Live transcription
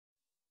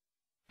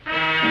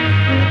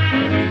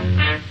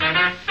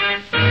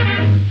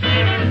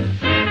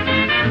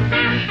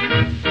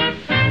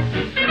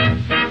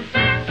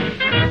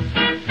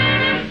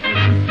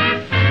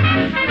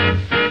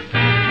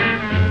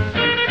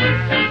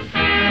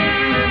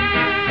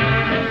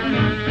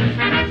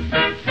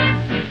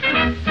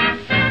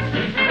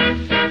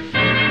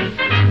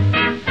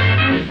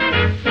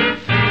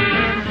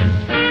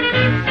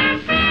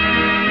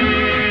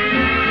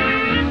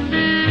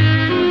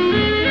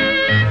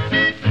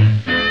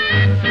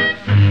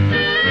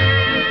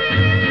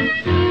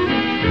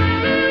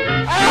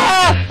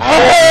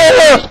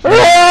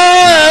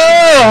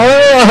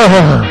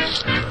I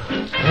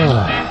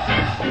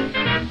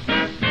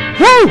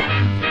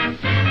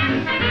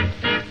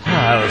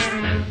was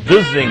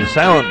visiting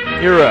silent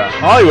era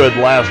Hollywood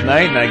last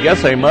night, and I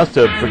guess I must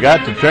have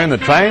forgot to turn the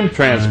time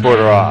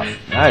transporter off.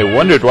 I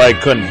wondered why I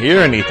couldn't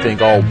hear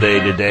anything all day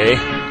today.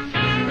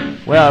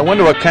 Well, I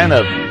wonder what kind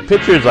of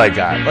pictures I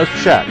got. Let's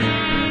check.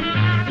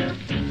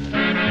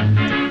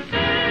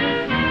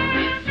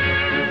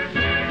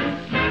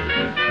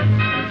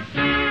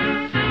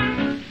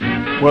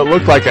 Well, it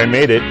looked like I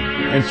made it,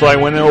 and so I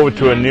went over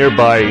to a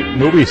nearby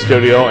movie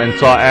studio and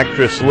saw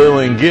actress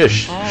Lillian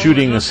Gish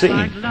shooting a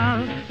scene.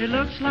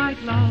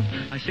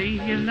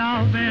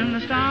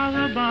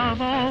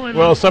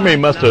 Well, somebody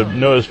must have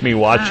noticed me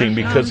watching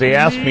because they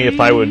asked me if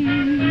I would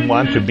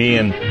want to be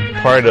in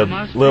part of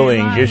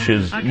Lillian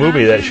Gish's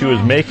movie that she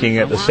was making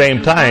at the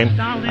same time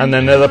on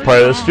another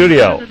part of the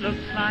studio.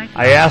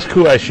 I asked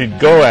who I should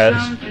go as,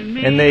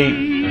 and they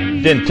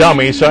didn't tell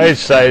me, so I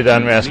decided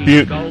on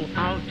Rasputin.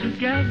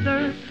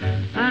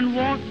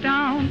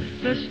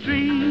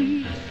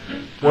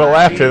 Well,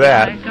 after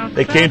that,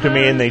 they came to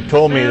me and they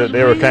told me that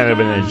they were kind of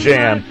in a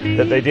jam,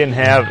 that they didn't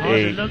have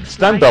a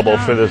stunt double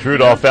for this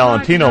Rudolph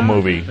Valentino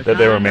movie that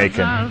they were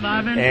making.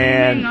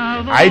 And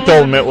I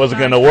told them it wasn't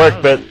going to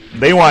work, but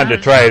they wanted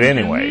to try it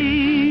anyway.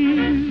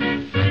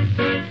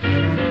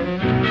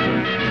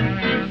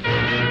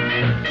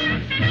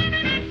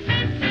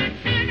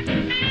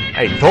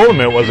 I told them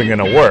it wasn't going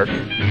to work,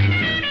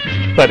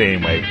 but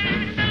anyway.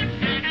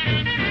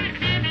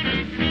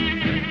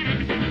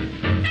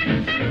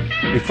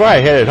 Before I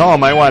headed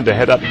home, I wanted to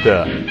head up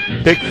to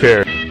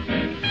Pickfair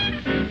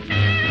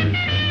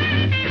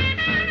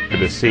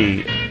to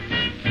see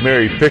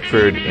Mary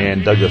Pickford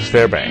and Douglas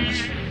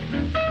Fairbanks.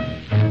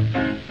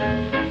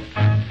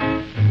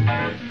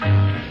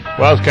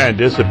 Well, I was kind of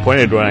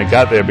disappointed when I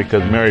got there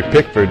because Mary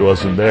Pickford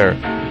wasn't there.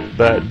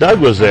 But Doug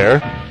was there,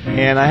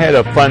 and I had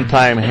a fun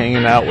time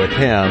hanging out with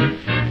him.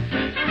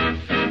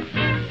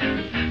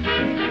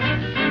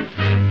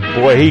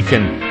 Boy, he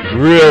can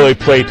really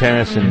play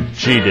tennis, and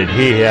gee, did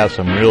he have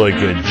some really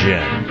good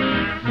gin.